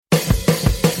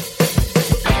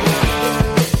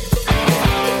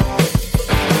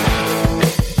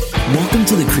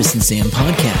to the Chris and Sam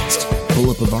podcast.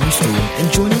 Pull up a bar stool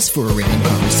and join us for a random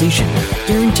conversation,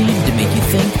 guaranteed to make you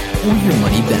think or your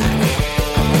money back.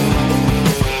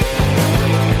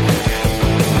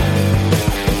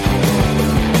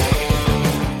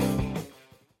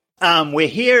 We're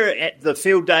here at the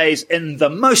Fieldays in the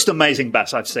most amazing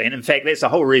bus I've seen. In fact, that's the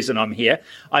whole reason I'm here.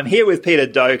 I'm here with Peter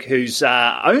Doak, who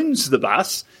owns the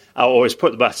bus, or has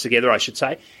put the bus together, I should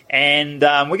say. And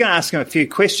we're going to ask him a few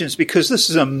questions because this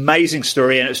is an amazing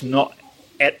story and it's not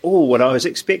at all what I was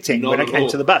expecting when I came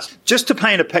to the bus. Just to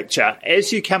paint a picture,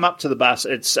 as you come up to the bus,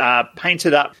 it's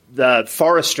painted up the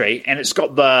forestry and it's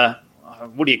got the,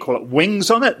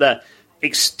 wings on it, the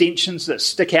extensions that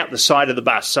stick out the side of the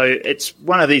bus. So it's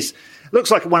one of these, looks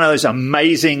like one of those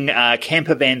amazing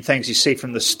camper van things you see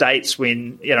from the States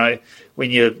when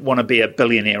you want to be a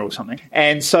billionaire or something.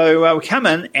 And so we come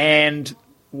in, and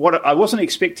what I wasn't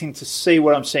expecting to see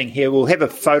what I'm seeing here. We'll have a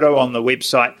photo on the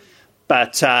website,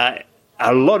 but a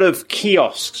lot of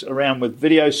kiosks around with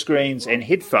video screens and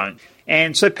headphones.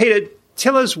 And so, Peter,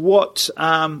 tell us what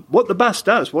the bus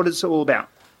does, what it's all about.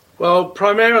 Well,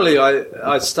 primarily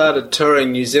I started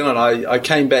touring New Zealand. I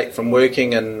came back from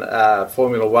working in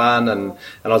Formula One and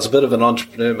I was a bit of an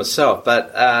entrepreneur myself.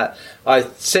 But I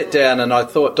sat down and I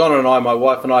thought, Donna and I, my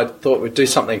wife and I, thought we'd do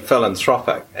something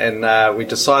philanthropic. And we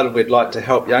decided we'd like to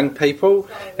help young people.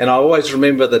 And I always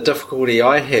remember the difficulty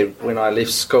I had when I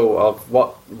left school of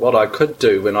what I could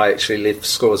do when I actually left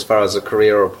school as far as a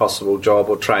career or a possible job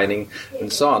or training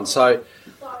and so on. So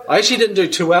I actually didn't do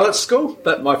too well at school,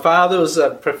 but my father was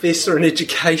a professor in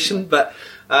education, but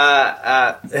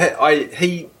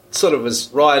he sort of was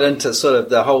right into sort of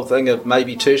the whole thing of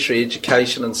maybe tertiary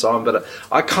education and so on, but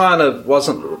I kind of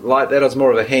wasn't like that. I was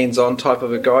more of a hands-on type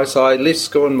of a guy, so I left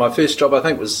school and my first job, I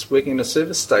think, was working in a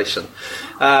service station.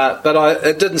 But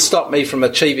it didn't stop me from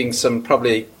achieving some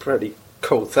probably pretty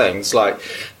cool things, like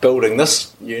building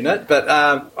this unit. But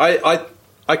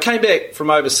I came back from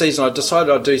overseas and I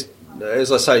decided I'd do,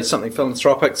 as I say, something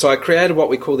philanthropic. So I created what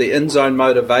we call the Inzone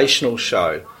motivational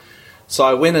show. So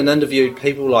I went and interviewed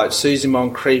people like Susie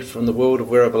Moncrief from the world of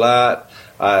wearable art,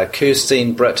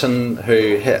 Kirstine Britton,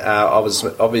 who I was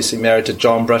obviously married to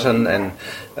John Britton, and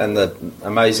the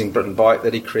amazing Britton bike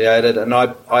that he created. And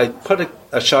I put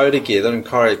a show together and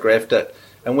choreographed it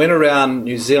and went around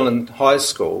New Zealand high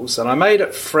schools, and I made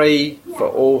it free for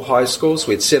all high schools.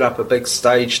 We'd set up a big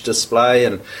stage display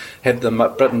and had the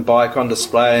Britton bike on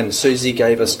display, and Susie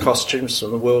gave us costumes from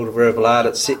the world of wearable art,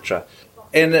 etc.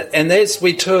 And as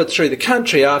we toured through the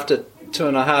country after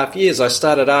 2.5 years, I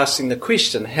started asking the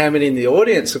question, how many in the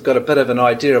audience have got a bit of an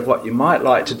idea of what you might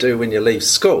like to do when you leave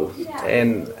school?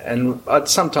 And I'd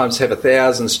sometimes have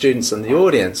 1,000 students in the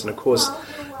audience, and of course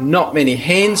not many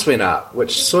hands went up,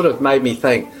 which sort of made me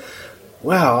think,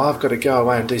 wow, I've got to go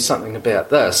away and do something about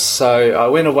this. So I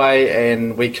went away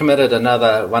and we committed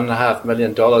another $1.5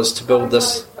 million to build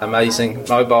this amazing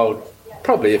mobile,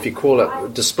 probably if you call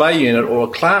it, display unit or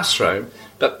a classroom,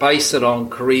 but base it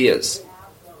on careers.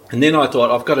 And then I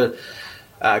thought, I've got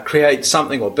to create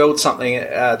something or build something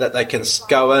that they can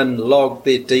go in, log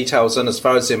their details in as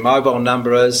far as their mobile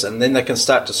number is, and then they can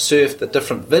start to surf the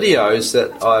different videos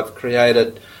that I've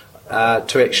created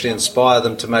to actually inspire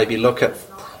them to maybe look at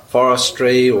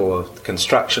forestry or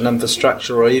construction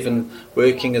infrastructure or even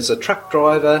working as a truck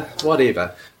driver,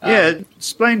 whatever.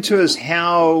 Explain to us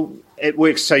how it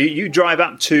works. So you drive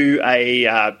up to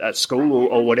a school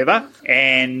or whatever,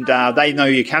 and they know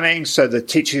you're coming, so the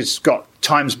teacher's got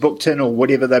times booked in or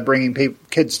whatever, they're bringing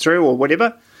kids through or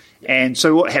whatever. And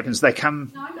so what happens? They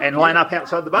come and line up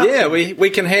outside the bus? Yeah,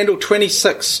 we can handle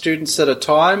 26 students at a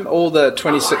time. All the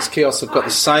 26 kiosks have got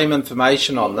the same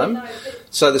information on them.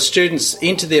 So the students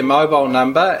enter their mobile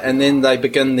number and then they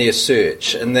begin their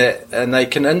search. And they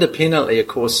can independently, of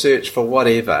course, search for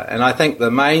whatever. And I think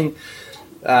the main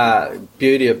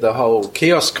beauty of the whole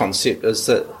kiosk concept is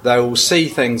that they will see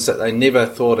things that they never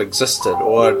thought existed,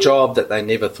 or a job that they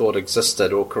never thought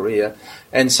existed, or career.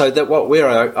 And so that what we're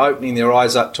opening their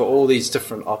eyes up to all these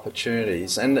different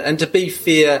opportunities. And to be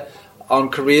fair, on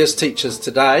careers teachers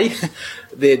today,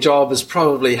 their job is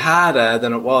probably harder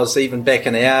than it was even back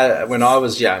in when I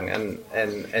was young,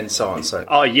 and so on. So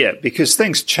because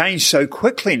things change so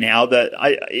quickly now that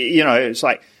it's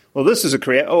like, well, this is a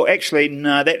career. Oh, actually,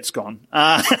 no, that's gone.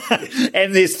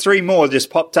 And there's 3 more just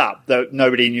popped up that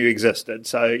nobody knew existed.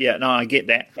 So, I get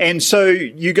that. And so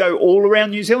you go all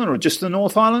around New Zealand or just the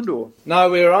North Island? Or No,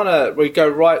 we go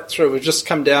right through. We've just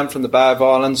come down from the Bay of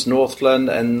Islands, Northland,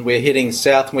 and we're heading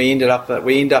south, and we end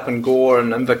up in Gore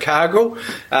and Invercargill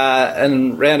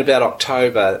in round about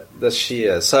October this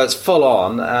year. So it's full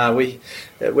on.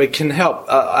 we can help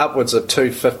upwards of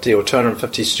 250 or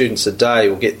 250 students a day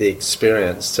will get the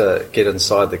experience to get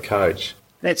inside the coach.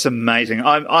 That's amazing.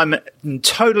 I'm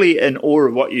totally in awe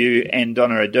of what you and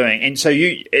Donna are doing. And so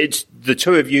it's the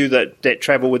two of you that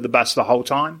travel with the bus the whole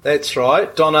time? That's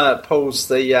right. Donna pulls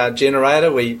the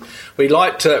generator. We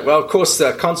like to, well, of course,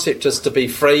 the concept is to be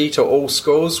free to all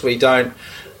schools. We don't,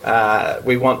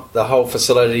 we want the whole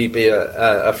facility to be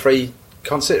a free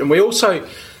concept. And we also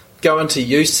go into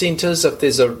youth centres. If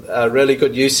there's a really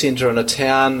good youth centre in a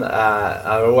town,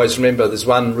 I always remember there's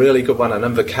one really good one in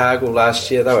Invercargill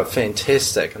last year. They were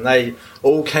fantastic, and they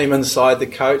all came inside the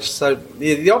coach. So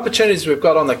the opportunities we've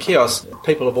got on the kiosk,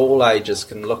 people of all ages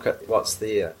can look at what's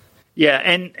there. Yeah,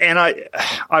 and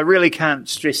I really can't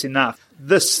stress enough,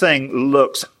 this thing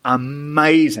looks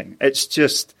amazing. It's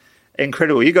just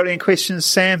incredible. You got any questions,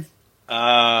 Sam?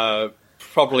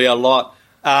 Probably a lot.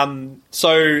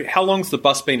 So how long's the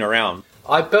bus been around?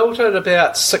 I built it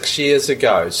about 6 years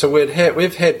ago. So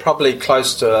we've had probably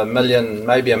close to 1 million,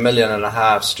 maybe 1.5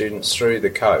 million students through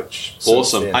the coach.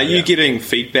 Awesome. Then, are you getting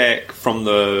feedback from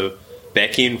the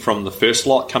back end from the first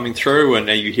lot coming through, and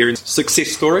are you hearing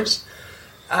success stories?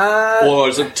 Or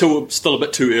is it still a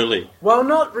bit too early? Well,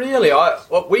 not really.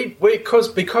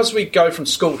 Because we go from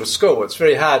school to school, it's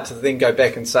very hard to then go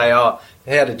back and say, oh,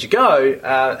 how did you go?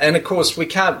 And of course, we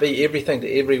can't be everything to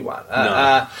everyone.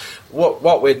 No.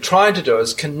 What we're trying to do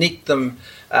is connect them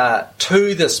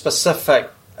to the specific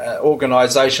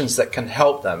organisations that can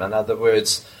help them. In other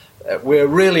words, we're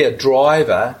really a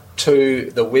driver to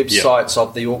the websites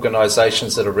of the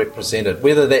organisations that are represented,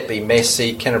 whether that be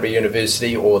Massey, Canterbury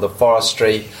University, or the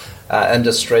forestry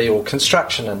industry or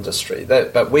construction industry.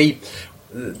 They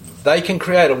can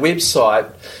create a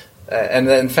website, and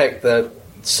in fact the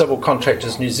Civil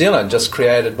Contractors New Zealand just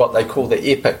created what they call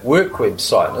the Epic Work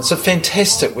website. And it's a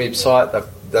fantastic website.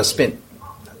 They've spent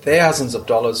thousands of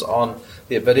dollars on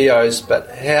their videos, but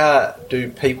how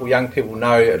do young people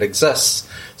know it exists?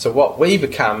 So what we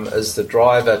become is the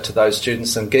driver to those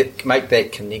students and make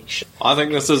that connection. I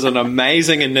think this is an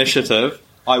amazing initiative.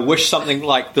 I wish something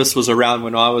like this was around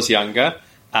when I was younger.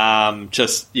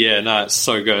 It's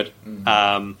so good.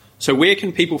 So where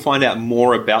can people find out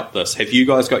more about this? Have you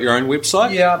guys got your own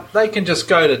website? Yeah, they can just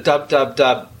go to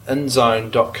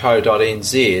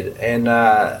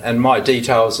www.inzone.co.nz and my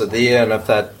details are there, and if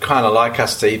they'd kind of like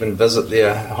us to even visit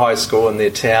their high school in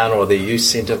their town or their youth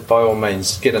centre, by all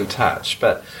means get in touch.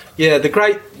 But yeah, the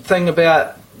great thing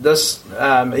about this,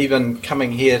 even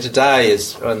coming here today,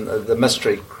 is on the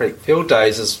Mystery Creek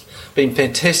Fieldays, has been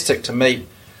fantastic to meet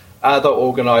other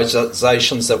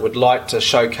organisations that would like to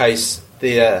showcase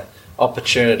their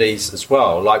opportunities as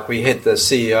well. Like we had the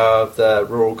CEO of the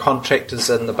Rural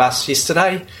Contractors in the bus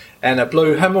yesterday, and it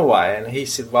blew him away, and he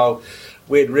said, well,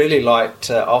 we'd really like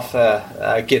to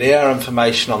offer, get our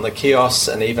information on the kiosks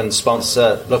and even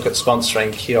look at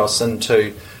sponsoring kiosks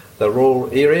into the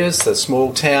rural areas, the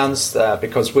small towns,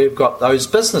 because we've got those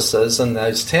businesses in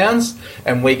those towns,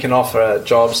 and we can offer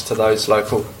jobs to those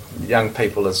local young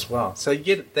people as well. So you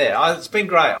get it there. It's been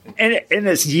great. And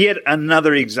it's yet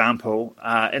another example,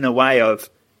 in a way, of,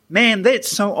 man,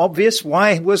 that's so obvious.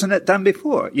 Why wasn't it done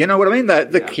before? You know what I mean?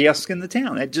 The kiosk in the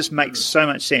town. It just makes so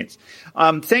much sense.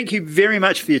 Thank you very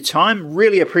much for your time.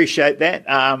 Really appreciate that.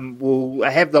 We'll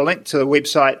have the link to the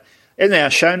website in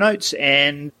our show notes,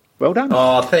 and well done.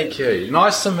 Oh, thank you.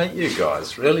 Nice to meet you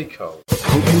guys. Really cool.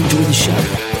 Hope you enjoy the show.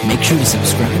 Make sure to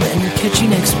subscribe, and we'll catch you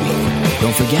next week.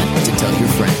 Don't forget to tell your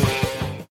friend.